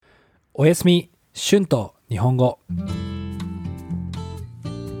おやすみ、春と日本語。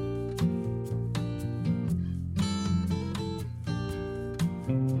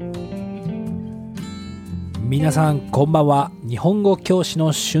皆さんこんばんは。日本語教師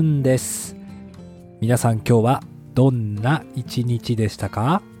の春です。皆さん今日はどんな一日でした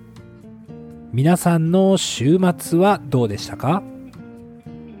か？皆さんの週末はどうでしたか？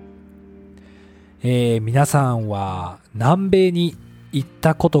皆さんは南米に行っ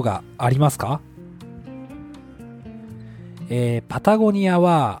たことがありますか？パタゴニア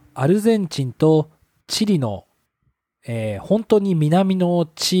はアルゼンチンとチリの、本当に南の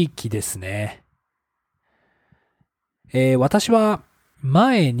地域ですね。私は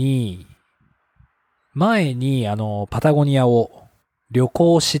前にパタゴニアを旅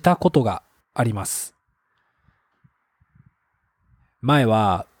行したことがあります。前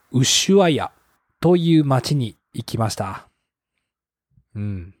はウシュアイアという町に行きました。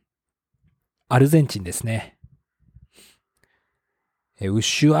アルゼンチンですね。ウ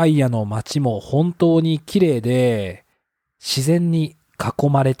シュアイアの町も本当に綺麗で、自然に囲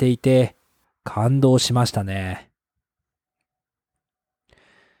まれていて感動しましたね。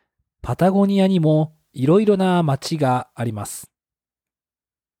パタゴニアにもいろいろな町があります。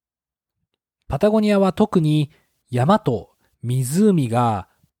パタゴニアは特に山と湖が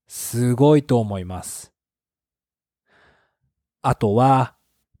すごいと思います。あとは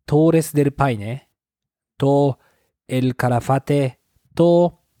トーレス・デル・パイネとエル・カラファテ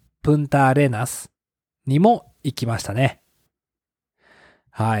とプンタ・アレナスにも行きましたね。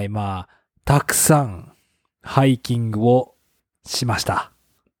はい、たくさんハイキングをしました。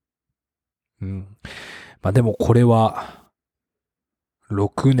でもこれは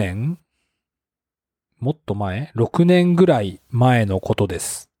6年もっと前 ?6 年ぐらい前のことで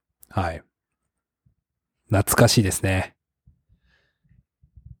す。はい。懐かしいですね。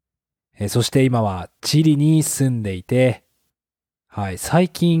そして今はチリに住んでいて、はい、最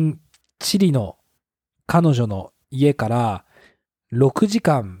近チリの彼女の家から6時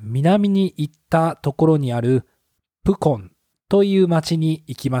間南に行ったところにあるプコンという町に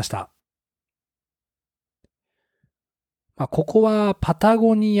行きました。ここはパタ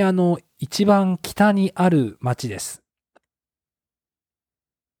ゴニアの一番北にある町です。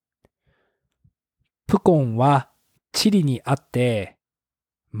プコンはチリにあって、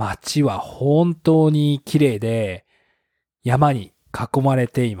町は本当に綺麗で山に囲まれ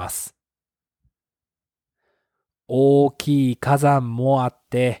ています。大きい火山もあっ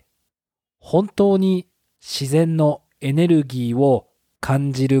て、本当に自然のエネルギーを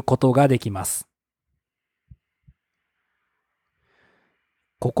感じることができます。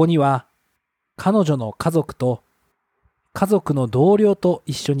ここには彼女の家族と家族の同僚と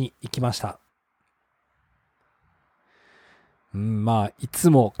一緒に行きました。いつ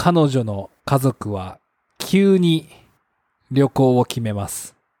も彼女の家族は急に旅行を決めま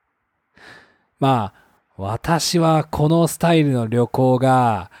す。私はこのスタイルの旅行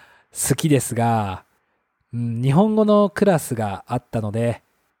が好きですが、日本語のクラスがあったので、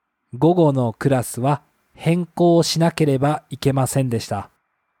午後のクラスは変更しなければいけませんでした。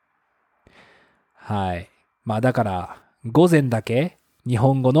はい。だから午前だけ日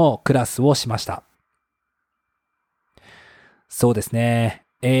本語のクラスをしました。そうですね。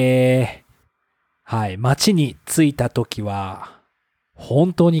はい。街に着いた時は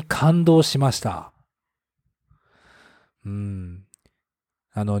本当に感動しました。ニュ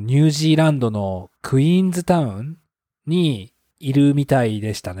ージーランドのクイーンズタウンにいるみたい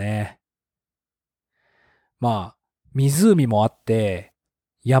でしたね。湖もあって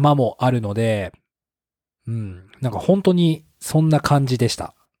山もあるので、なんか本当にそんな感じでし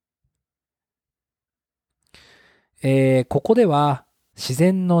た。ここでは自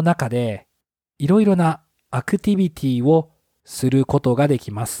然の中でいろいろなアクティビティをすることができ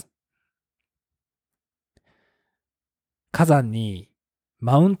ます。火山に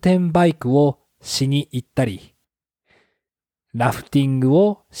マウンテンバイクをしに行ったり、ラフティング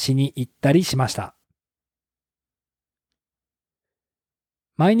をしに行ったりしました。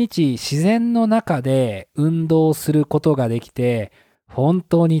毎日自然の中で運動することができて本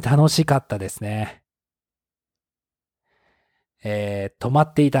当に楽しかったですね。泊ま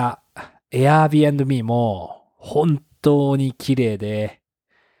っていた Airbnb も本当に綺麗で、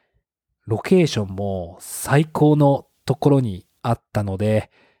ロケーションも最高のところにあったので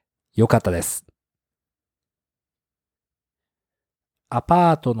良かったです。ア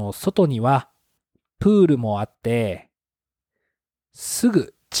パートの外にはプールもあって、す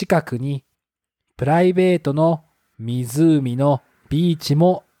ぐ近くにプライベートの湖のビーチ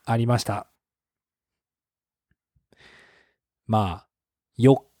もありました。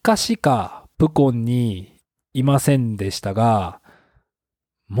4日しかプコンにいませんでしたが、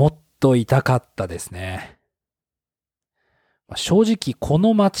もっと痛かったですね。正直こ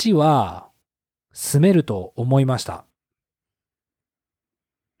の街は住めると思いました。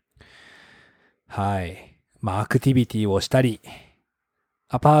はい。アクティビティをしたり、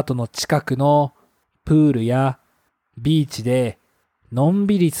アパートの近くのプールやビーチでのん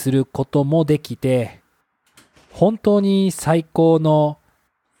びりすることもできて、本当に最高の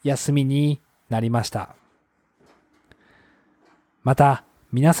休みになりました。また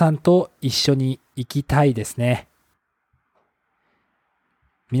皆さんと一緒に行きたいですね。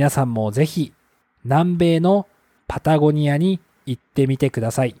皆さんもぜひ南米のパタゴニアに行ってみてく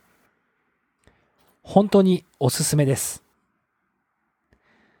ださい。本当におすすめです。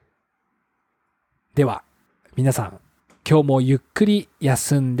では皆さん、今日もゆっくり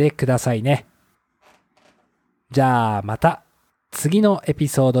休んでくださいね。じゃあまた次のエピ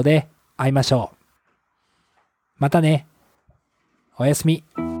ソードで会いましょう。またね。おやすみ。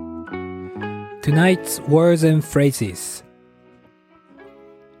Tonight's words and phrases.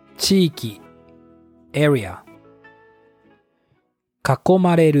 地域 area 囲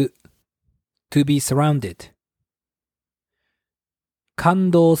まれる to be surrounded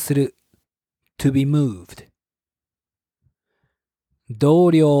感動する to be moved 同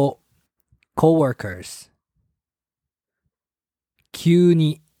僚 coworkers 急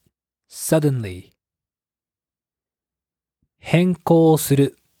に suddenly 変更す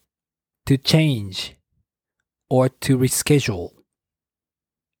る to change or to reschedule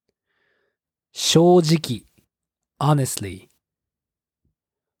正直 honestly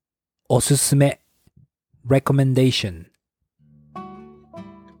おすすめ recommendation.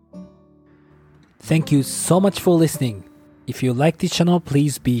 Thank you so much for listening. If you like this channel,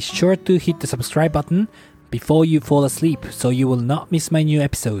 please be sure to hit the subscribe button before you fall asleep so you will not miss my new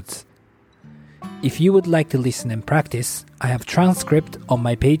episodes. If you would like to listen and practice, I have transcript on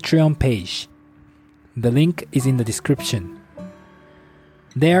my Patreon page. The link is in the description.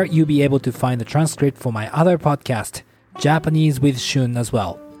 There you'll be able to find the transcript for my other podcast, Japanese with Shun, as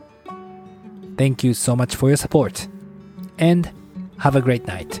well. Thank you so much for your support. And have a great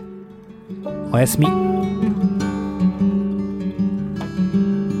night. おやすみ。